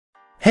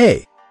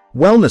Hey,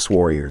 wellness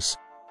warriors.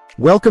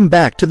 Welcome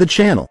back to the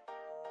channel.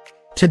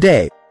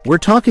 Today, we're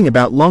talking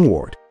about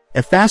lungwort,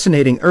 a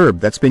fascinating herb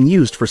that's been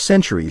used for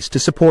centuries to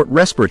support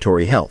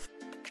respiratory health.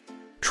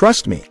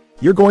 Trust me,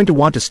 you're going to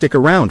want to stick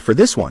around for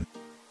this one.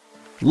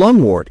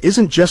 Lungwort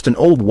isn't just an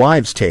old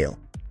wives' tale.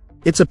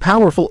 It's a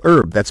powerful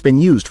herb that's been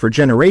used for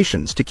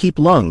generations to keep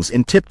lungs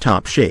in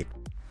tip-top shape.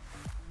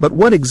 But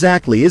what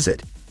exactly is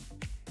it?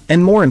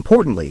 And more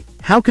importantly,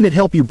 how can it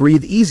help you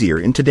breathe easier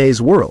in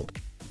today's world?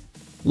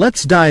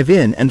 Let's dive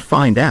in and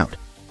find out.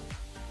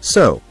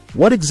 So,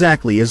 what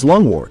exactly is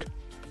lungwort?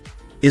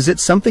 Is it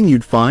something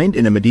you'd find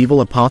in a medieval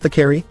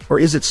apothecary, or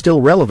is it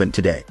still relevant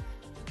today?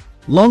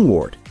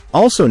 Lungwort,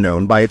 also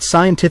known by its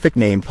scientific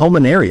name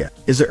pulmonaria,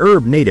 is a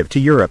herb native to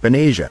Europe and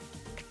Asia.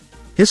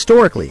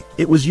 Historically,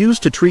 it was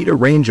used to treat a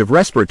range of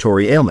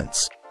respiratory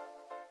ailments.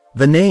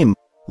 The name,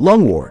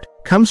 lungwort,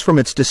 comes from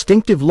its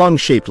distinctive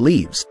lung-shaped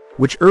leaves,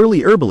 which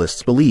early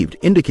herbalists believed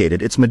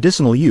indicated its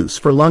medicinal use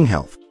for lung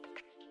health.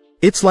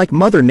 It's like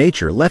Mother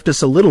Nature left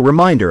us a little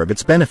reminder of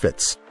its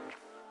benefits.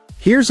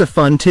 Here's a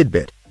fun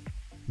tidbit.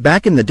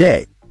 Back in the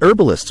day,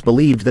 herbalists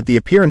believed that the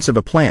appearance of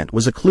a plant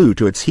was a clue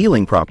to its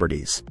healing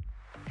properties.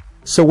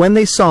 So when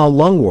they saw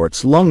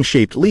lungwort's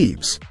lung-shaped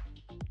leaves,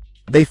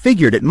 they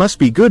figured it must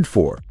be good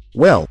for,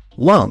 well,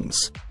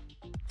 lungs.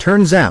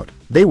 Turns out,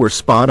 they were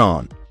spot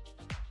on.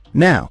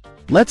 Now,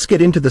 let's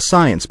get into the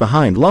science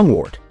behind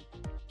lungwort.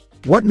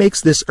 What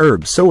makes this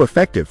herb so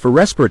effective for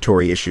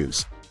respiratory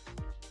issues?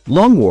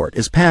 Lungwort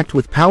is packed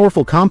with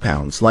powerful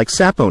compounds like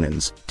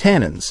saponins,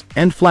 tannins,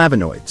 and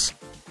flavonoids.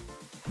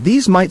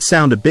 These might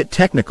sound a bit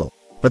technical,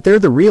 but they're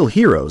the real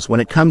heroes when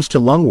it comes to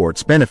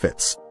lungwort's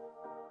benefits.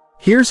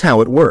 Here's how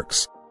it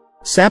works.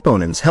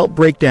 Saponins help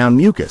break down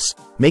mucus,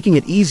 making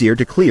it easier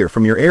to clear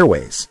from your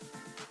airways.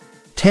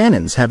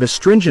 Tannins have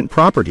astringent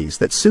properties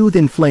that soothe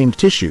inflamed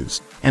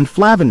tissues, and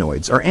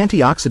flavonoids are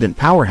antioxidant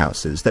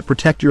powerhouses that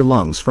protect your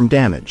lungs from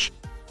damage.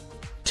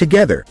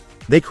 Together,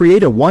 they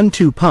create a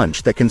one-two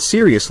punch that can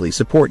seriously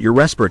support your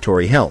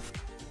respiratory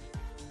health.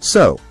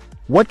 So,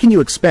 what can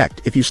you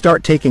expect if you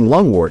start taking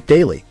lungwort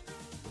daily?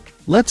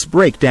 Let's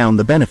break down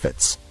the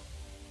benefits.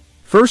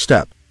 First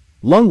up,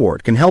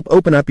 lungwort can help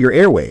open up your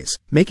airways,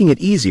 making it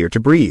easier to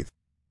breathe.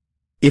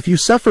 If you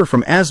suffer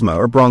from asthma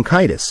or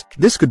bronchitis,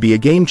 this could be a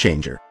game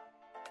changer.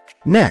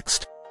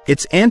 Next,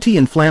 its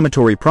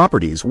anti-inflammatory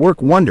properties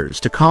work wonders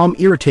to calm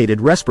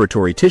irritated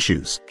respiratory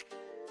tissues.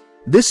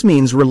 This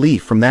means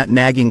relief from that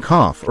nagging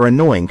cough or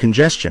annoying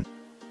congestion.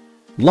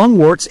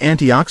 Lungwort's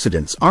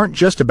antioxidants aren't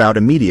just about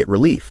immediate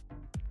relief.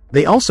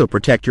 They also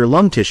protect your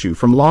lung tissue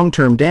from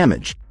long-term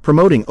damage,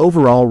 promoting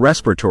overall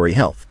respiratory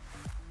health.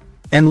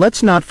 And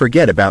let's not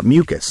forget about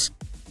mucus.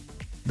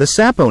 The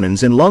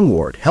saponins in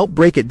lungwort help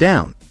break it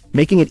down,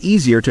 making it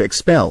easier to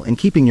expel and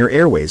keeping your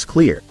airways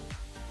clear.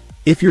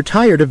 If you're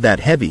tired of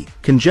that heavy,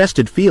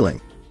 congested feeling,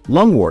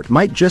 lungwort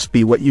might just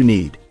be what you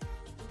need.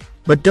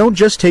 But don't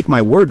just take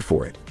my word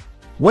for it.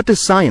 What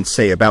does science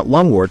say about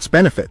lungwort's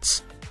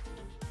benefits?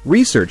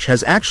 Research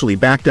has actually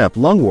backed up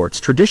lungwort's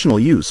traditional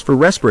use for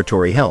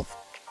respiratory health.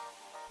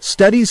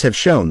 Studies have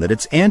shown that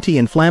its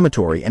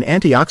anti-inflammatory and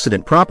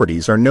antioxidant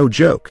properties are no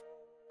joke.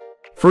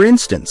 For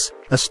instance,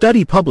 a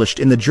study published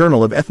in the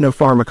Journal of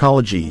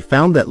Ethnopharmacology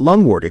found that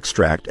lungwort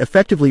extract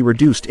effectively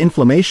reduced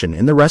inflammation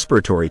in the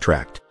respiratory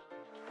tract.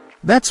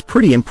 That's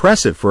pretty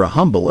impressive for a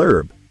humble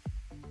herb.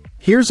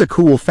 Here's a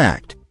cool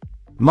fact.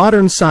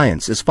 Modern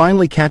science is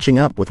finally catching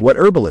up with what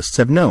herbalists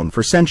have known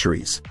for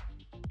centuries.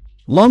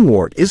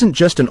 Lungwort isn't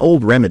just an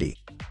old remedy.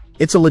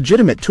 It's a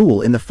legitimate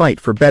tool in the fight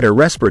for better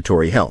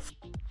respiratory health.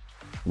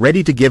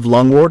 Ready to give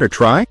lungwort a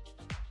try?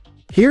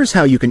 Here's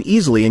how you can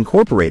easily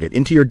incorporate it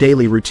into your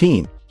daily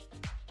routine.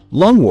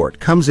 Lungwort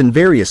comes in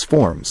various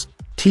forms: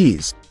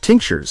 teas,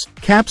 tinctures,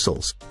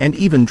 capsules, and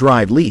even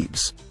dried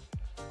leaves.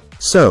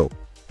 So,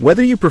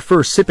 whether you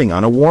prefer sipping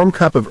on a warm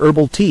cup of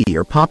herbal tea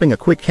or popping a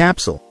quick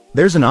capsule,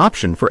 there's an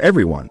option for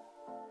everyone.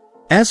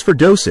 As for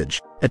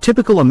dosage, a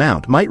typical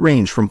amount might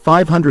range from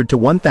 500 to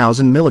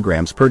 1000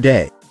 milligrams per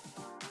day.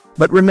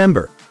 But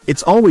remember,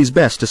 it's always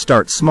best to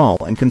start small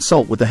and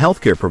consult with a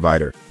healthcare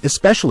provider,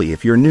 especially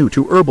if you're new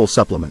to herbal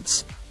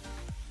supplements.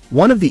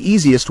 One of the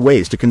easiest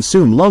ways to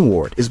consume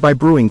lungwort is by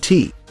brewing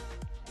tea.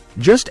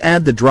 Just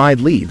add the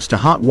dried leaves to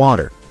hot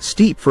water,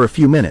 steep for a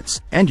few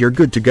minutes, and you're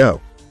good to go.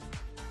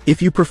 If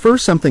you prefer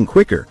something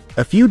quicker,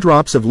 a few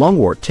drops of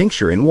lungwort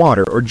tincture in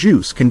water or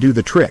juice can do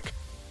the trick.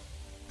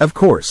 Of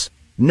course,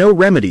 no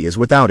remedy is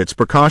without its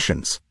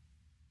precautions.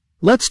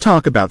 Let's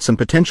talk about some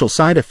potential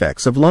side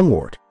effects of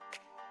lungwort.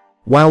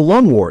 While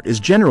lungwort is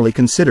generally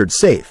considered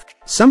safe,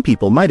 some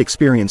people might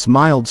experience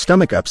mild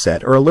stomach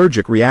upset or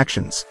allergic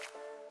reactions.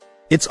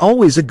 It's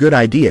always a good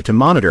idea to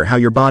monitor how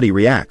your body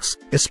reacts,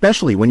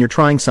 especially when you're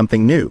trying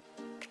something new.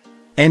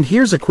 And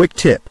here's a quick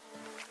tip.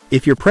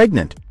 If you're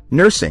pregnant,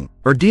 nursing,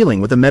 or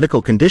dealing with a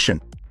medical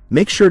condition,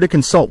 make sure to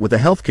consult with a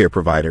healthcare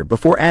provider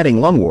before adding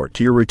lungwort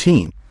to your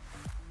routine.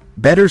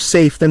 Better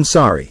safe than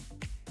sorry.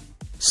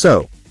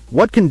 So,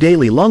 what can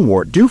daily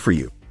lungwort do for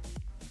you?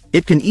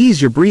 It can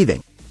ease your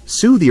breathing,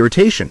 soothe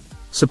irritation,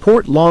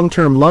 support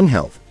long-term lung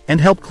health, and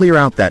help clear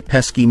out that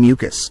pesky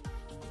mucus.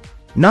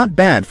 Not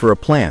bad for a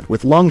plant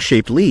with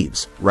lung-shaped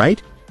leaves,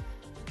 right?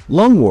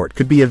 Lungwort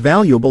could be a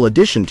valuable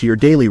addition to your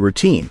daily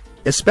routine,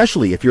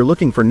 especially if you're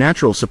looking for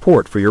natural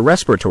support for your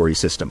respiratory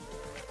system.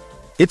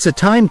 It's a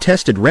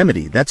time-tested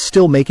remedy that's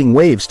still making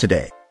waves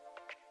today.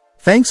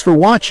 Thanks for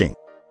watching,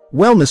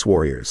 Wellness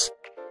Warriors.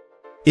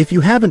 If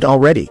you haven't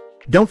already,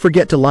 don't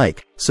forget to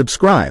like,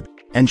 subscribe,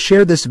 and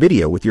share this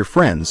video with your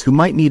friends who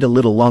might need a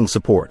little lung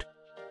support.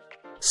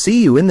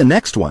 See you in the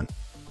next one.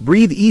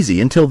 Breathe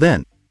easy until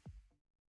then.